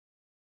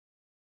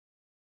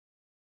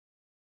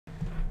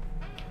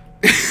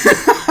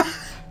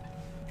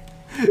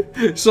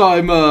So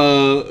I'm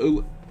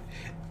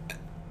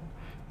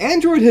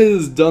Android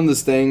has done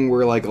this thing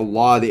where like a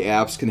lot of the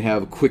apps can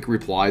have quick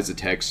replies to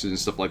text and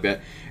stuff like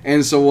that.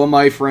 And so one of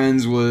my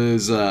friends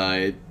was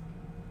anyway,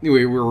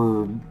 we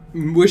were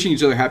wishing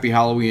each other happy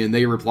Halloween, and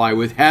they reply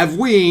with "Have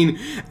Ween,"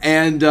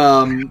 and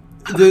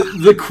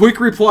the quick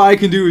reply I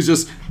can do is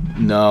just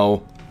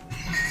no.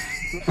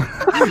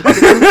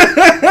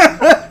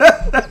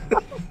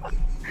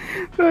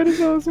 That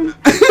is awesome.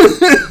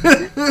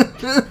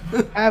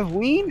 Have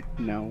Ween?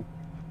 No.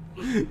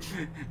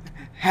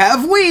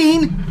 Have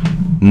Ween?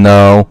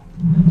 No.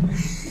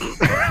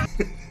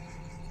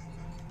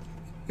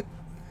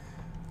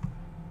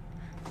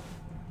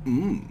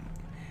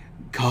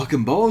 Cock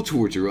and ball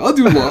torture,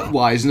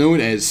 otherwise known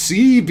as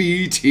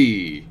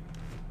CBT.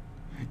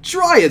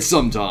 Try it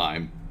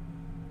sometime.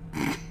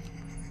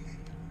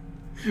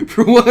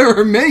 For what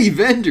are many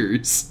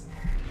vendors.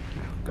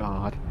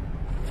 God.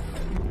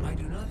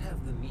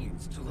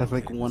 That's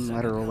like one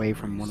letter away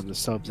from one of the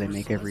subs they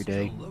make every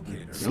day.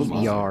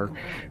 CBR.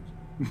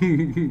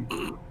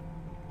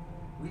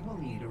 We will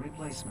need a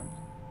replacement.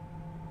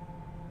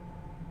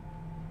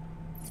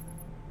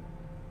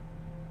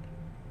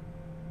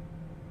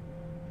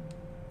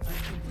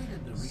 I've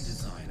completed the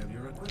redesign of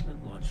your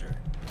equipment launcher.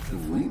 The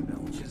flame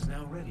belch is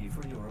now ready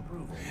for your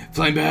approval.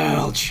 Flame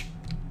belch!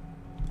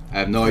 I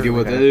have no idea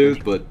what that is,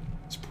 but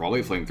it's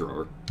probably a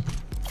flamethrower.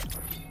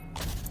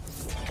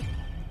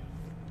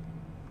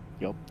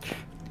 Yup.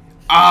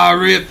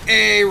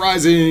 RFA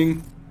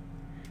rising!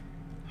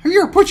 Have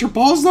you ever put your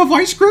balls in the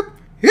vice grip?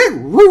 It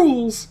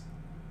rules!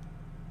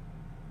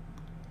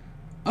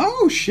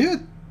 Oh,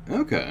 shit.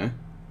 Okay.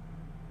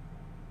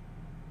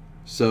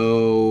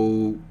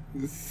 So,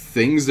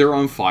 things that are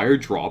on fire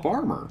drop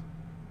armor.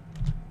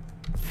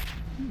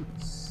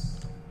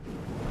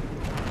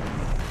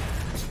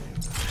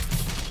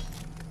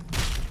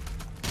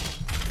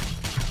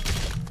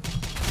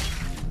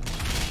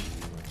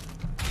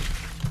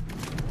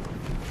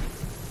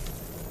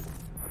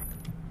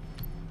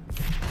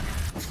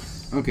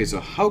 Okay, so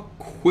how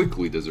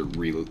quickly does it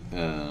reload?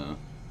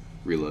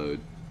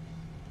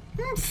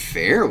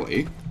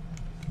 Fairly.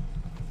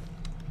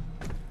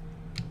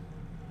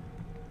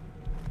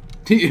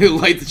 You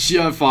light the shit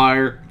on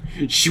fire,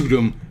 shoot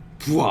him,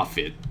 bluff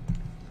it.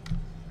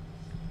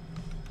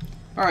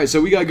 Alright,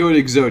 so we gotta go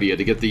to Exodia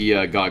to get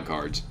the god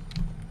cards.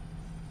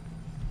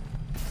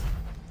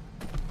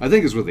 I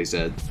think that's what they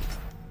said.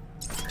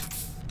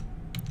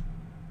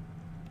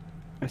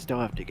 I still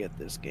have to get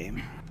this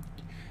game.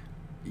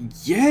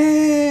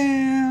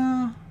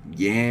 Yeah.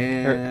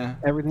 Yeah.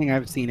 Everything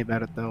I've seen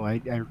about it, though,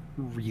 I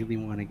really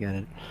want to get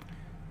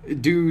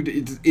it.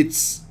 Dude,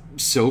 it's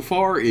so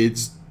far,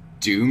 it's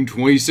Doom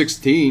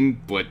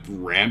 2016, but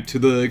ramped to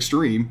the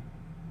extreme.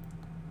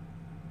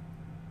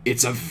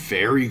 It's a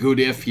very good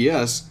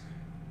FPS.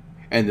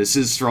 And this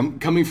is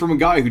coming from a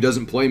guy who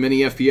doesn't play many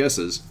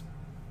FPSs.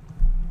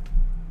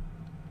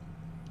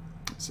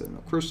 Set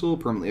up crystal,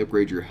 permanently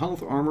upgrade your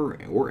health, armor,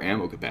 or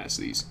ammo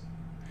capacities.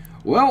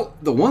 Well,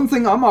 the one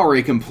thing I'm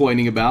already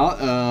complaining about,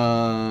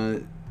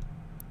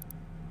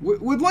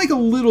 would like a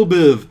little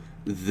bit of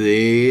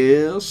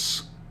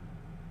this.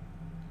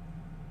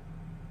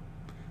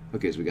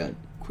 Okay, so we got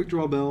quick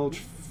draw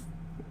belch,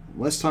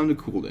 less time to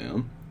cool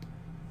down.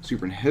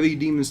 Super and heavy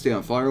demons stay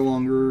on fire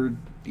longer.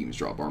 Demons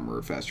drop armor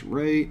at a faster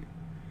rate.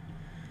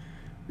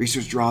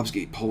 Resource drops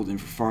get pulled in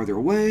from farther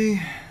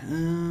away.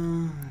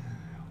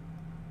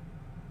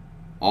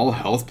 All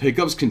health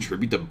pickups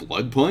contribute to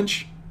Blood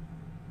Punch?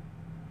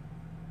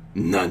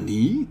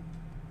 Nani?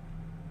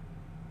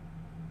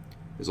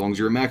 As long as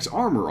you're at max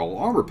armor, all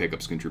armor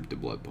pickups contribute to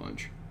Blood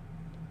Punch.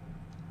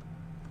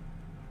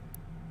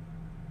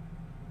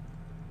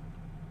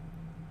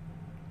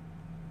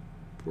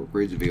 Four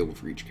upgrades available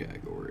for each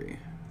category.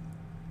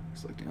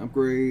 Selecting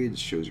upgrades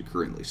shows your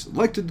currently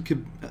selected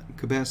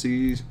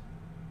capacities.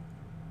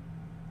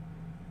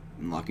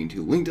 Unlocking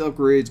 2 linked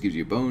upgrades gives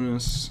you a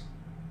bonus.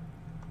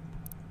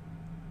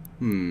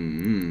 I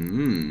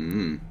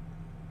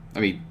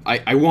mean,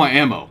 I want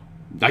ammo.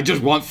 I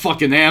just want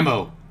fucking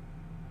ammo.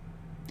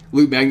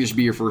 Loot magnets should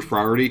be your first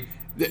priority.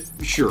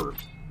 Sure.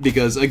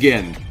 Because,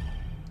 again,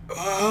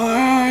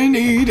 I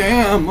need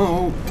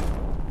ammo.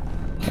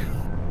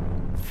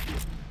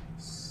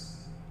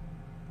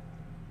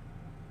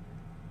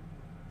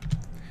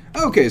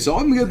 Okay, so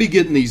I'm going to be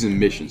getting these in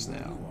missions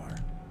now.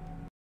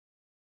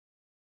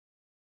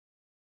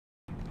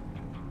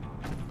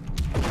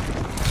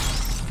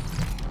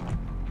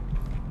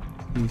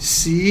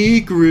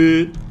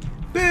 Secret.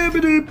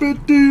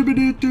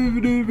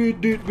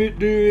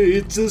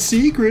 It's a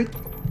secret.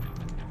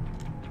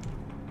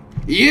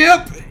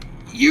 Yep,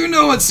 you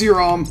know it,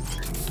 Serum.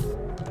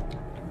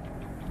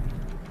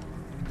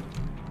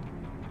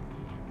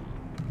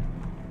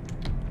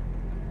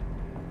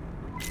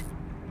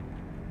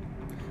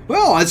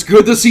 Well, it's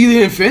good to see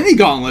the Infinity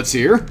Gauntlets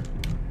here.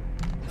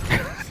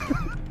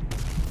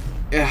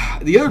 Yeah,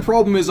 the other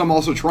problem is I'm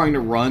also trying to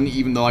run,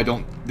 even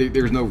though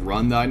there's no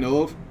run that I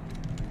know of.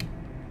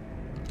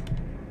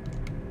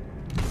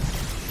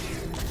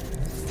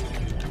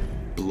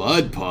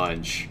 Blood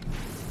punch.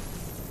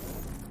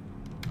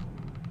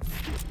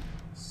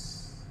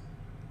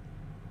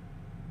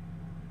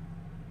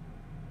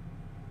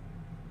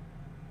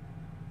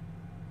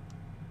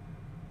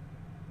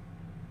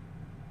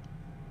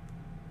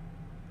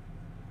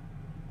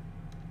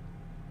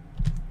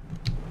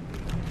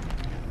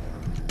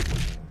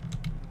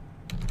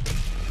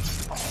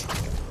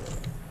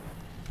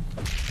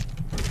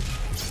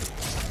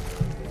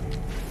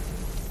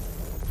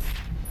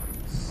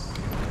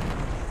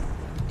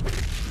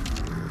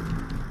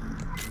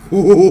 Now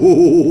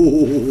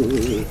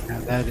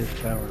that is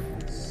powerful.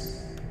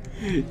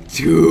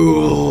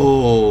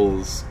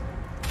 Tools.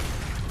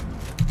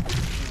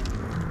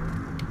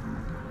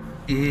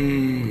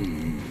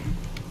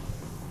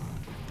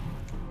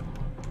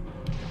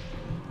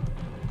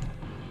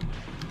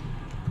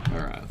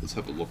 Alright, let's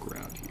have a look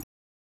around here.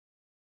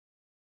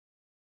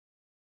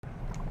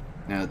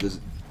 Now, does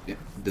it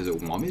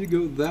want me to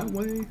go that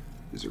way?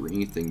 Is there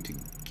anything to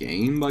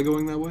gain by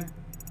going that way?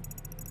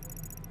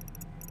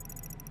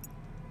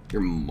 There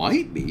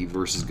might be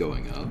versus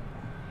going up.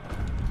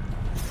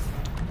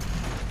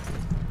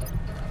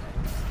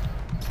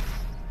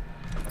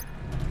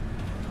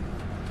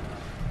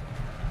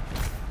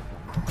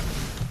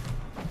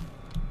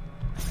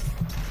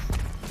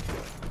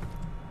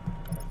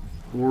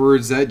 Or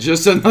is that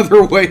just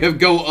another way of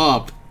go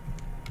up?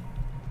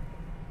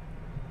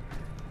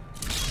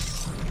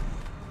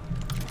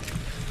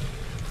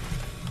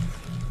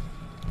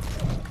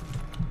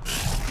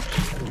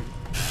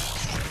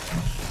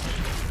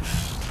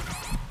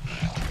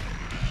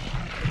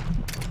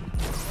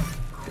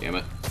 Damn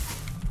it.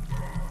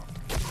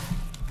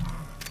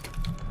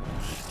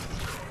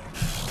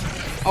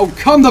 Oh,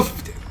 come the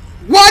f-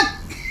 What?!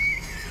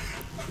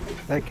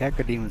 That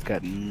Cacodemon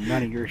got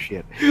none of your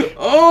shit.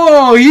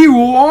 Oh, he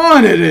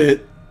wanted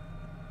it!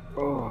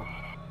 Oh.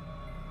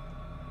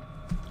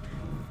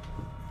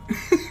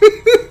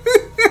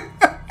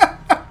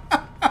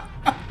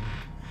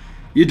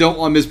 You don't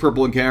want Miss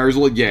Purple encounters?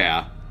 Well,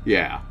 yeah.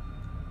 Yeah.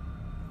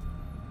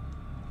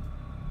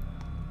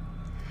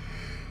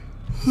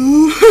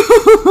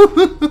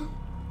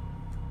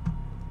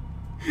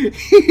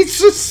 He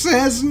just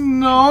says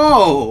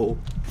no!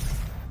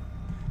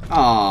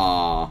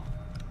 Aww.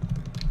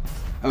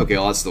 Okay,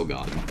 well, that's still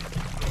got him.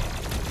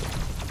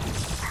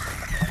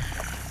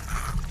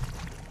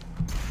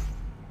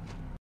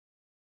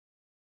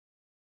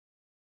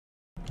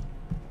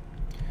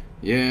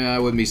 Yeah, I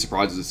wouldn't be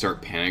surprised to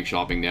start panic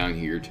shopping down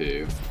here,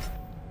 too.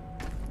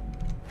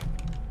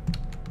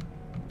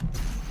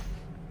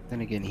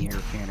 Then again, here,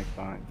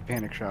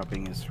 panic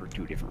shopping is for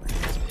two different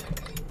reasons.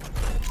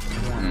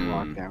 One,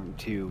 lockdown,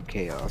 two,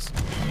 chaos.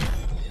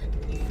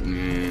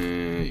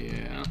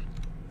 Yeah.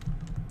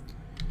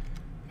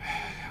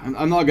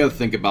 I'm not gonna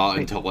think about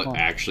it until it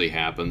actually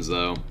happens,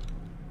 though.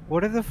 What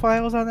do the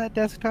files on that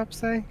desktop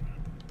say?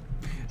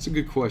 It's a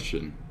good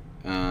question.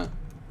 Collectibles?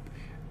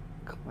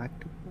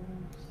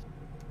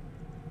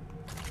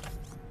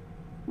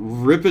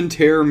 Rip and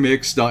Tear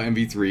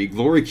Mix.mp3,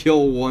 Glory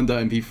Kill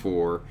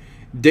 1.mp4,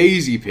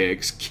 Daisy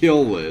Picks,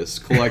 Kill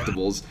List,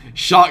 Collectibles,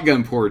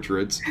 Shotgun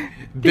Portraits,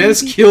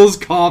 Best Kills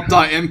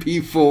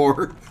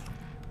Comp.mp4.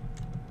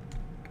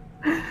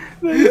 That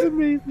is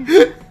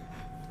amazing.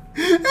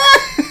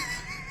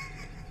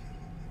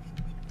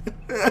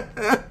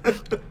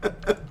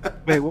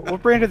 Wait,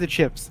 what brand are the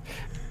chips?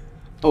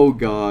 Oh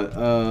god,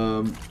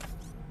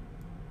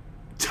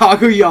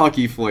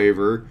 takoyaki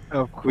flavor.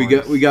 Of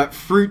course. We got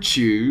fruit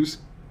chews.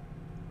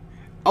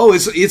 Oh,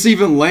 it's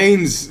even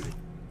Lane's.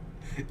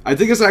 I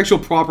think it's an actual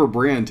proper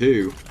brand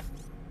too.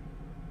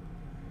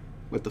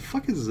 What the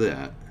fuck is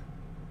that?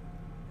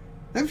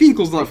 That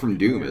vehicle's not from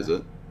Doom, is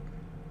it?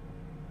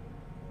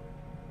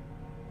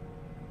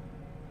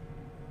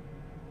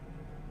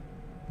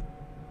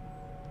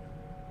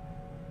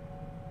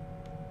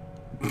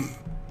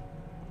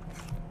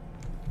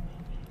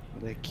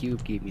 That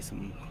cube gave me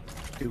some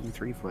Doom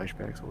 3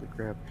 flashbacks, holy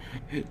crap.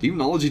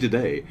 Demonology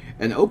Today,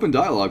 an open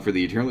dialogue for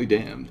the eternally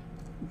damned.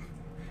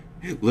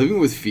 Living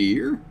with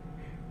fear?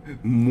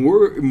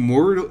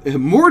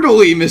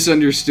 Mortally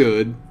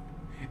misunderstood.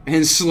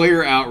 And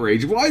Slayer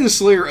outrage. Why does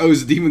Slayer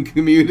owes the demon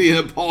community an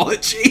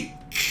apology?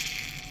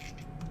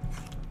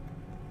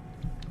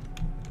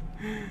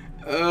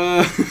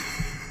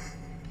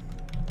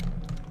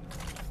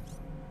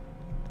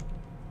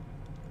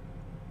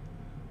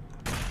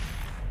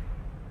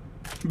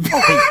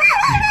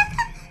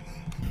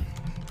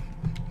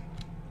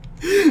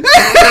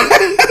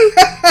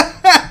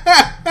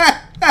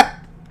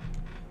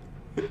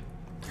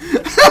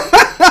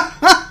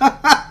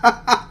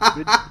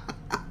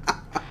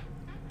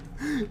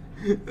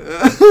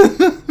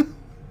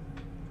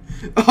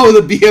 Oh,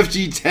 the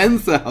BFG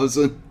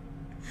 10,000.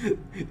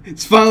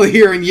 It's finally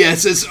here, and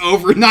yes, it's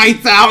over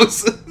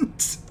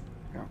 9,000.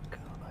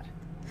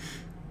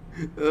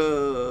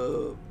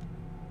 Oh,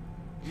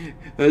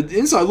 God.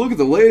 Inside look at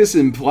the latest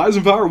in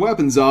plasma power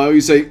weapons. You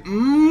say,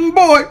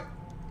 boy.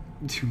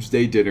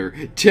 Doomsday dinner.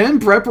 10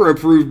 prepper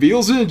approved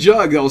meals in a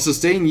jug that will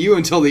sustain you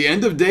until the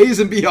end of days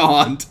and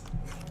beyond.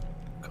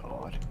 God.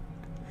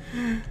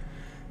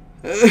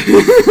 Oh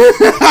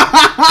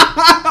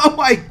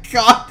my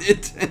god,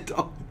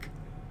 Nintendo.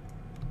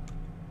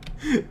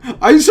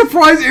 I'm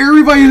surprised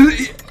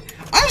everybody's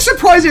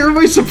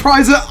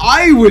surprised that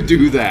I would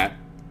do that.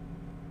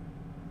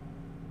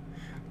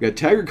 We got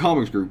Taggart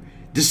Comics Group,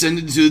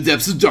 descended into the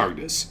depths of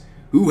darkness.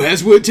 Who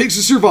has what it takes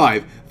to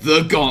survive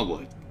the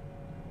Gauntlet?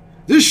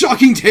 The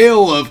shocking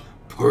tale of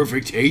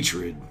perfect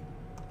hatred.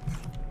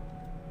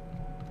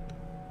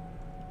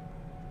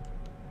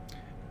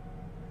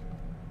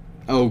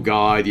 Oh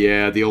god,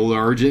 yeah, the old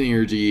Argent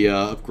Energy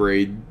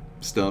upgrade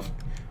stuff.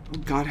 Oh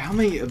god, how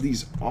many of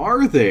these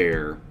are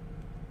there?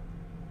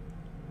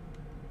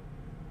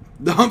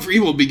 The hunt for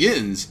evil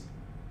begins.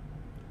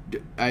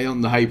 I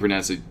don't know how you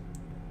pronounce it.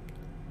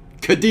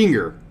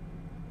 Kadinger.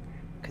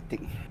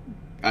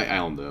 I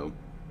don't know.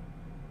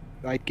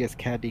 I guess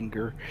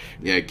Kadinger.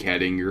 Yeah,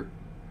 Kadinger.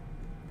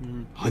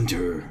 Mm.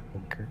 Hunter.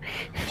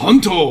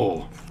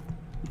 Hunter!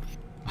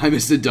 I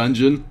missed the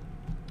dungeon.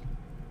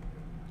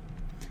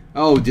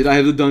 Oh, did I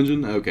have the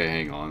dungeon? Okay,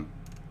 hang on.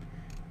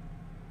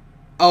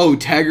 Oh,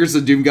 Taggart's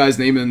the Doom guy's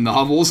name in the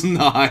novels?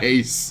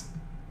 Nice!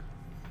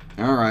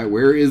 Alright,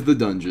 where is the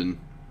dungeon?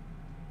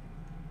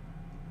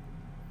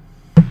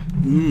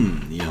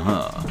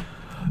 Yeah.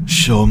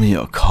 Show me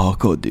your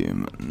cocoa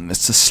demon,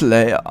 Mr.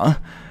 Slayer.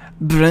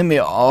 Bring me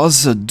all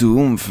the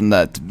doom from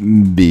that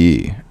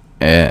BFG.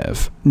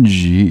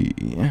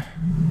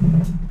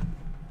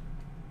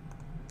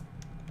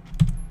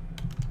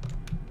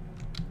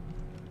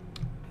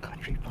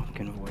 Country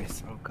bumpkin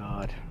voice. Oh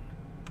god.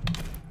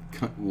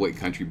 Wait,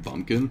 Country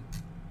Bumpkin?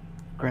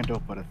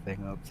 Grendel put a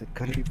thing up. Said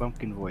country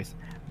bumpkin voice.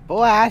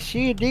 Boy, I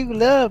sure do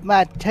love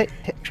my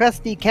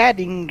trusty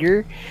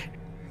Kadinger.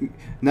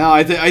 No,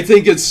 I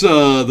think it's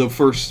the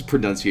first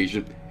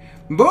pronunciation.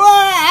 Boy,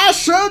 I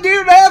sure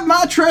do love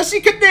my trusty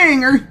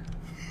Kadinger.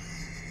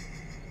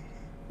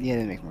 Yeah,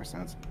 that makes more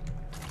sense.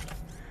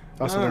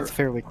 Also, that's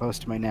fairly close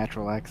to my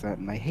natural accent,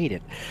 and I hate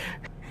it.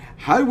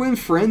 How to win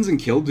friends and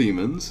kill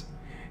demons.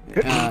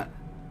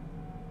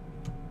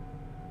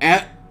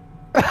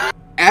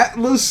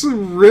 Atlas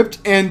ripped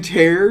and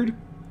teared.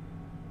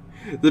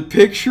 The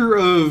picture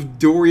of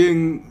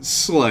Dorian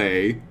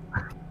Slay.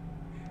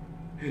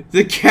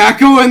 The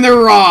cackle and the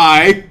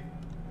rye.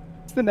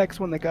 It's the next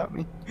one that got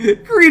me.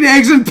 Green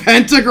eggs and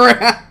pentagram.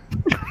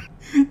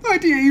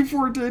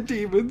 1984 Dead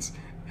Demons.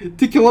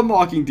 To Kill a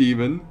Mocking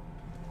Demon.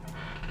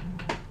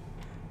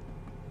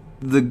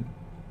 The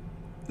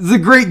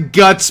Great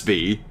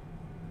Gutsby.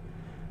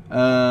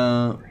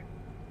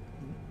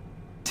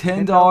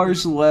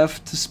 $10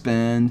 left to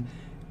spend.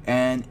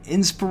 An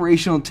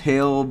inspirational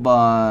tale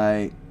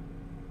by...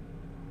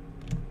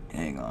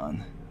 Hang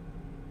on.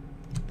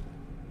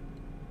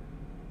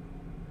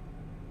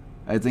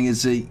 I think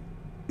it's a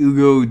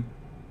Ugo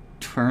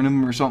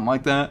Turnham or something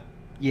like that.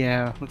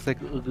 Yeah, looks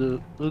like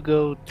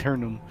Ugo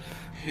Turnham.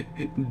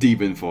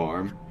 Demon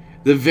Farm.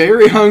 The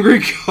Very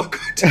Hungry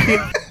Cockatoo.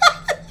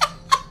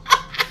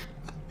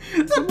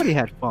 Somebody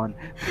had fun.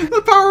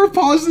 The Power of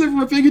Positive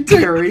Ripping and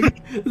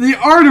Tearing. The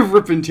Art of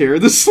Rip and Tear.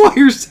 The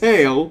Slayer's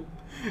Tale.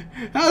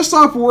 How to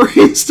Stop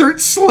Worrying and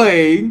Start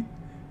Slaying.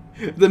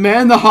 The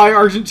Man in the High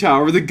Argent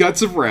Tower. The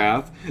Guts of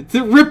Wrath.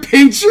 The Rip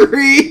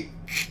Paintery.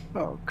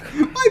 Oh,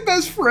 God. My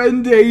Best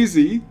Friend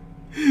Daisy.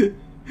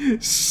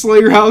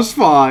 Slayer House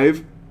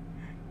 5.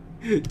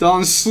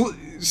 Don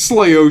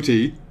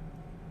Slayote.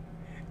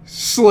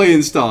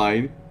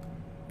 Slayenstein.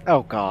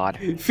 Oh, God.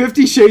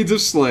 50 Shades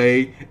of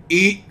Slay.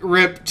 Eat,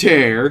 Rip,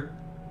 Tear.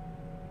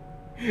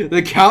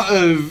 The Count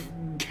of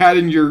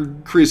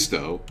Kadinger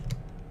Christo.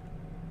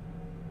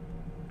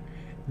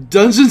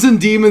 Dungeons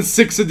and Demons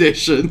 6th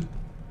Edition.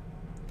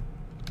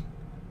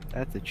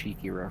 That's a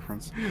cheeky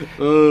reference.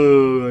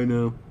 Oh, I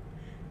know.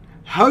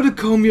 How to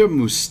Comb Your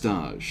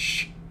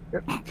Moustache.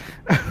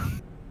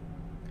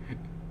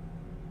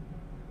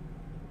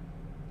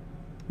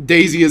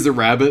 Daisy is a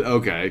rabbit?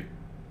 Okay.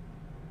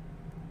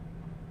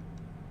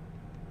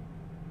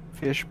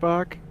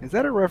 Fishbach? Is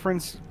that a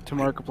reference to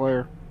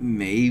Markiplier?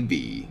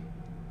 Maybe.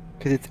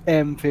 Because it's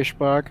M.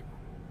 Fishbach.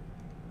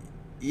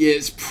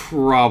 Yes,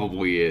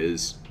 probably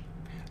is.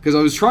 Because I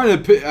was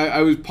trying to...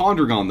 I was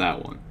pondering on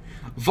that one.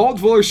 Vault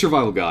Dweller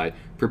Survival Guide.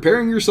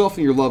 Preparing yourself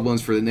and your loved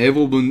ones for the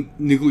inevitable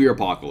nuclear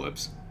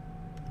apocalypse.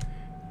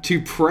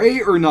 To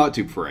pray or not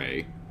to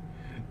pray.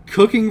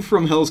 Cooking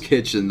from Hell's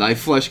Kitchen. Thy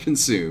flesh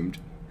consumed.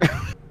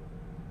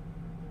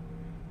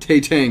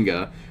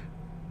 Tatanga.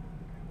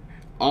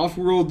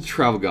 Off-world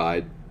travel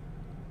guide.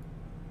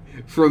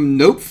 From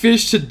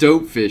Nopefish to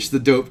Dopefish, the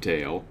Dope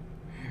Tale.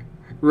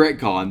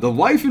 Retcon. The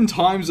life and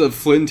times of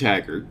Flynn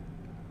Taggart.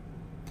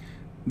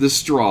 The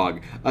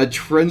Strog. A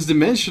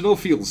transdimensional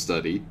field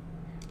study.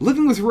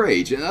 Living with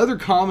rage and other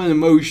common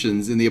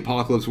emotions in the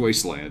apocalypse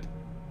wasteland.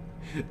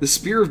 The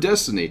Spear of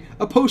Destiny.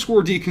 A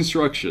post-war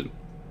deconstruction.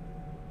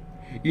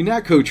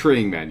 UNATCO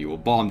training manual.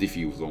 Bomb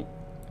defusal.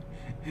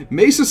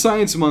 Mesa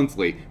Science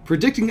Monthly.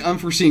 Predicting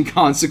unforeseen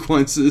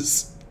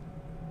consequences.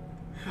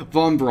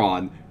 Von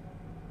Braun.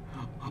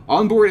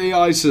 Onboard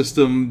AI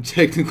system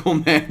technical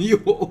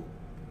manual.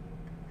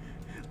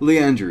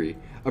 Leandry.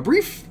 A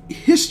brief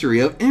history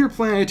of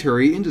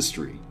interplanetary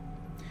industry.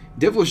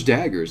 Devilish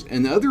daggers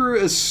and other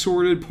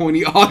assorted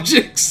pointy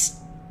objects.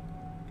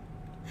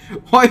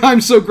 Why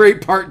I'm So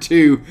Great Part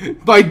 2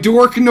 by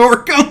Dork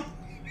Norkum.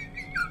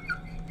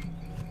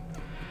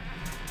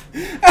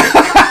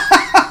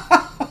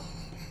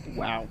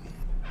 Wow.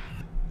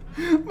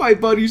 My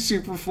Buddy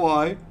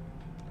Superfly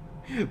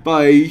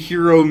by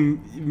Hiro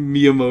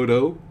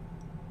Miyamoto.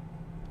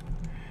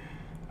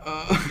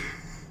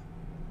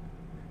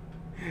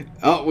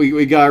 Oh,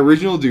 we got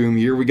original Doom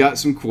here. We got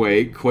some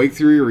Quake, Quake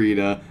 3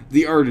 Arena,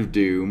 The Art of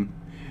Doom,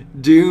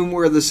 Doom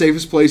Where the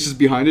Safest Place is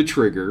Behind a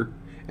Trigger,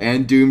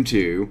 and Doom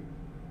 2.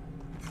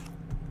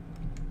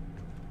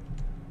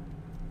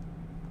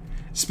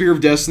 Spear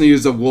of Destiny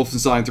is a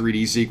Wolfenstein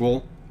 3D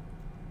sequel.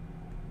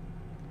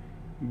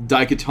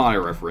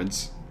 Daikatana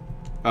reference.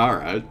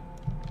 Alright.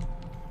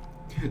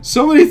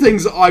 So many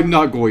things I'm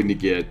not going to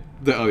get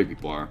that other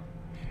people are.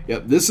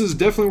 Yep, this is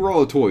definitely where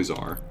all the toys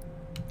are.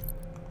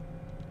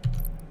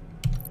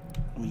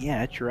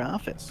 Yeah, at your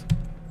office.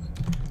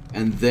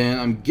 And then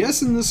I'm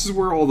guessing this is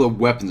where all the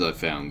weapons I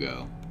found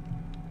go.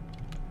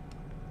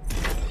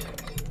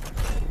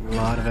 A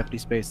lot of empty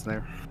space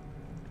there.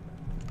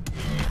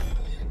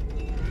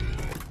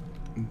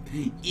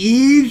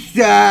 It's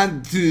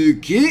time to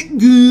kick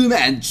Doom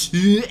and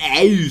two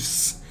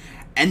Ace.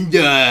 And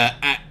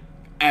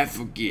I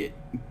forget.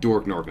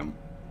 Dork Norkum.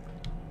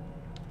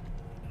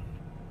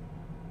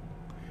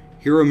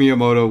 Hiro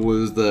Miyamoto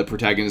was the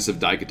protagonist of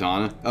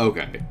Daikatana?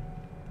 Okay.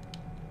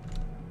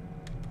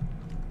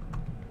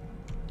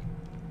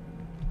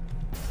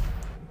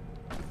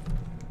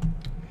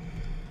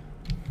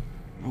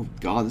 Oh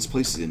god, this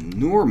place is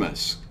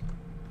enormous.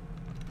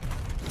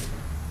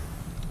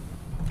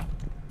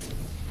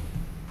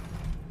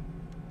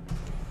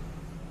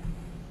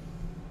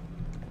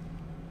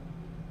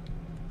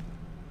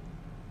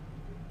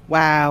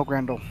 Wow,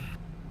 Grendel.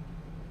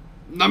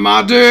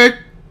 Namadik!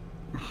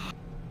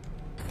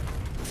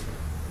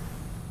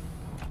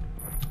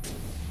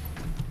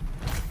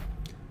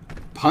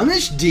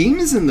 Punish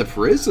demons in the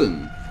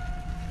prison.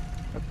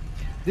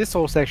 This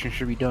whole section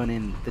should be done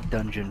in the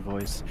dungeon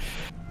voice.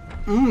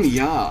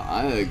 Yeah,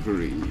 I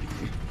agree.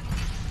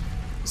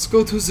 Let's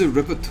go to the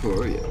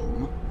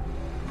Repertorium.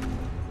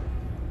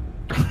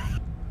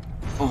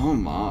 Oh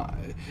my.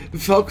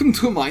 Welcome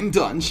to my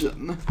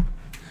dungeon.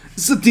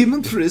 The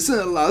demon prison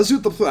allows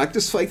you to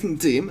practice fighting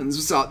demons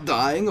without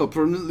dying or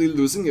permanently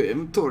losing your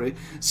inventory,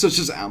 such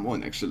as ammo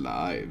and extra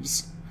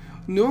lives.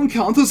 New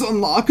encounters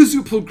unlock as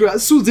you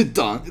progress through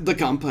the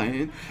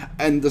campaign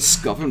and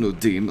discover new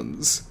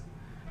demons.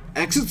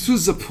 Exit through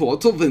the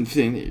portal when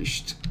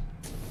finished.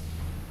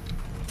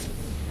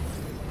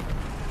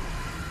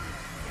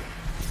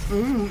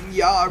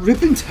 Yeah,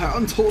 rip and tear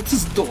until it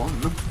is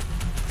done.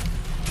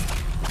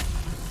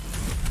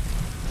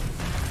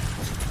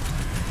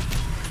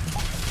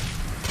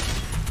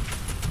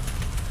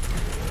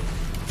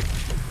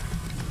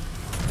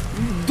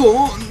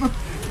 Done!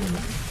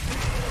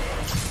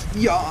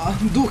 Yeah,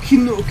 Doki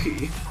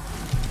Noki.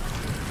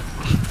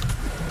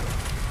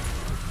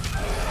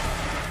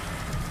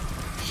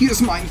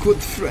 Here's my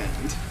good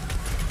friend.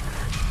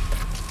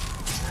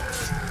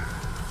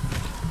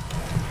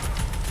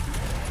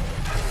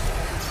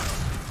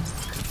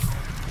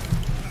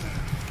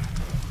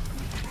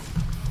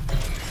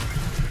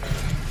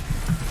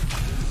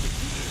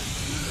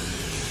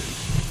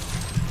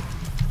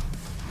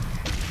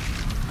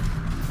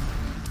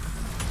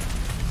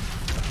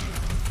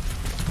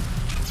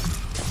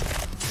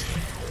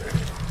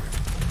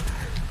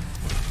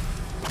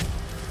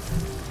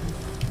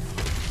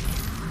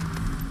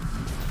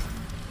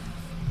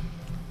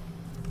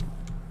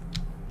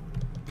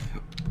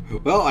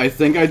 Well, I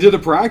think I did a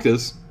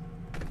practice.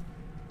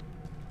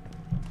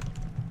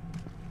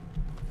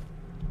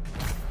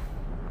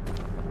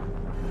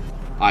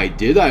 I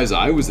did as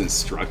I was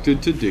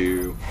instructed to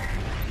do.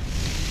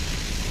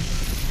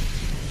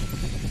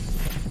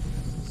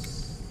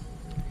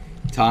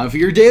 Time for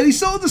your daily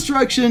soul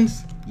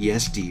destructions.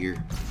 Yes,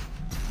 dear.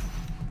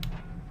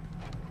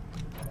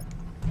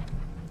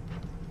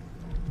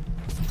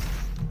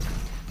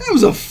 That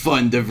was a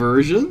fun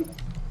diversion,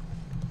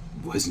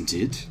 wasn't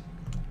it?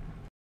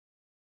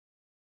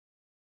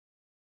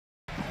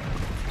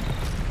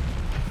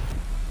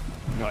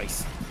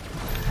 Nice.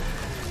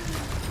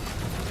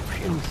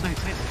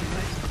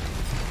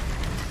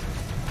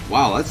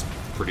 Wow, that's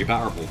pretty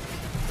powerful.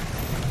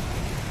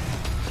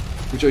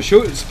 Which I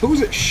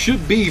suppose it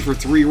should be for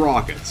 3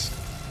 rockets.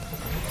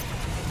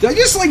 Did I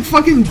just like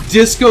fucking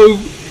disco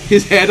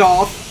his head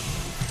off?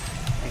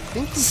 I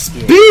think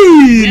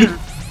Speed! Yeah.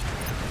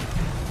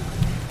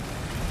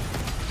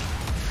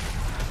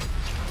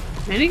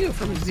 Man, you go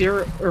from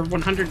 0 or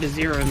 100 to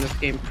 0 in this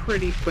game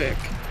pretty quick.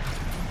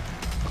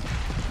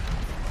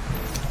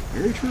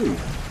 Very true.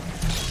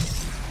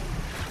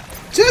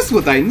 Just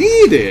what I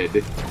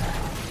needed!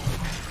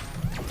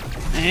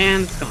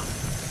 And it's gone.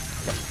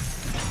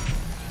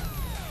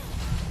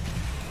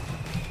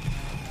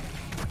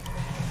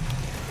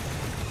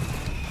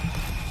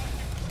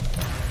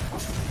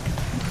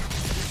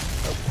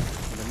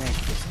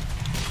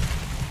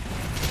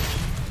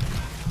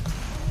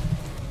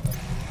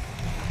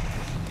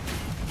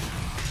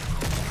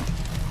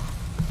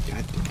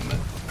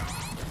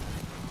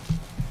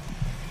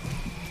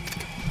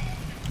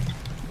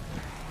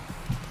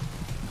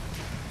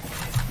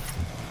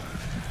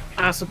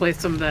 I also played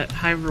some of that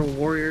Hyrule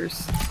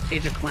Warriors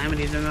Age of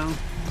Calamity demo.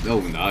 Oh,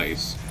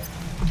 nice.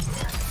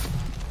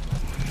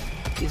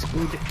 He's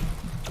good.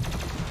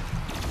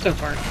 So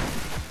far.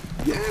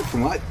 Yeah,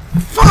 from what?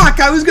 Fuck!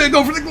 I was gonna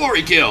go for the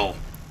glory kill!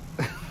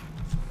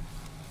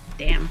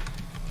 Damn.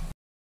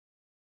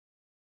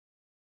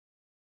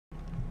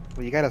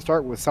 Well, you gotta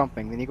start with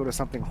something, then you go to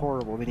something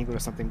horrible, then you go to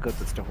something good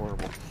that's still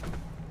horrible.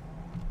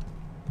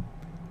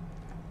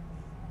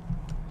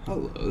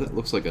 Hello, that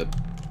looks like a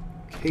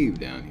cave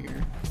down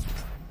here.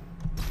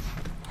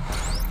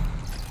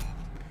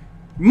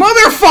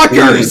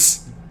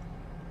 Motherfuckers!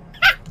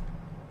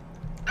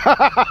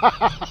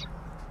 I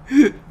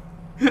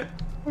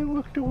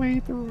looked away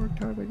at the wrong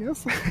time, I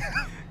guess.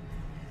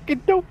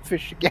 Get dope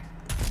fish again.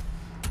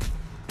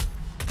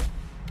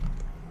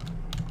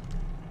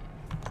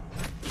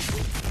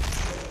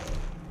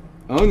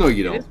 Oh, no,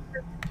 you It don't. is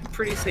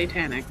pretty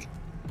satanic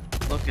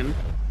looking.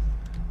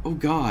 Oh,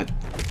 God.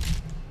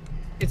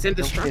 It's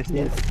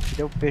indestructible.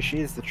 Dope fish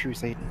is the true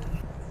Satan.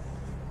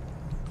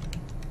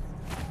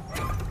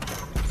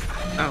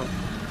 Oh.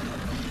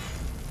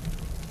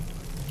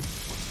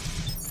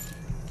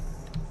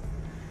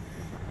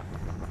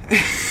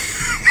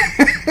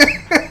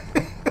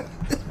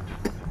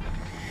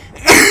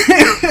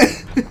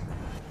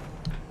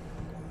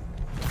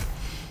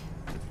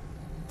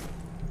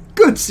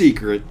 Good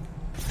secret.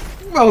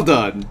 Well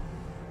done.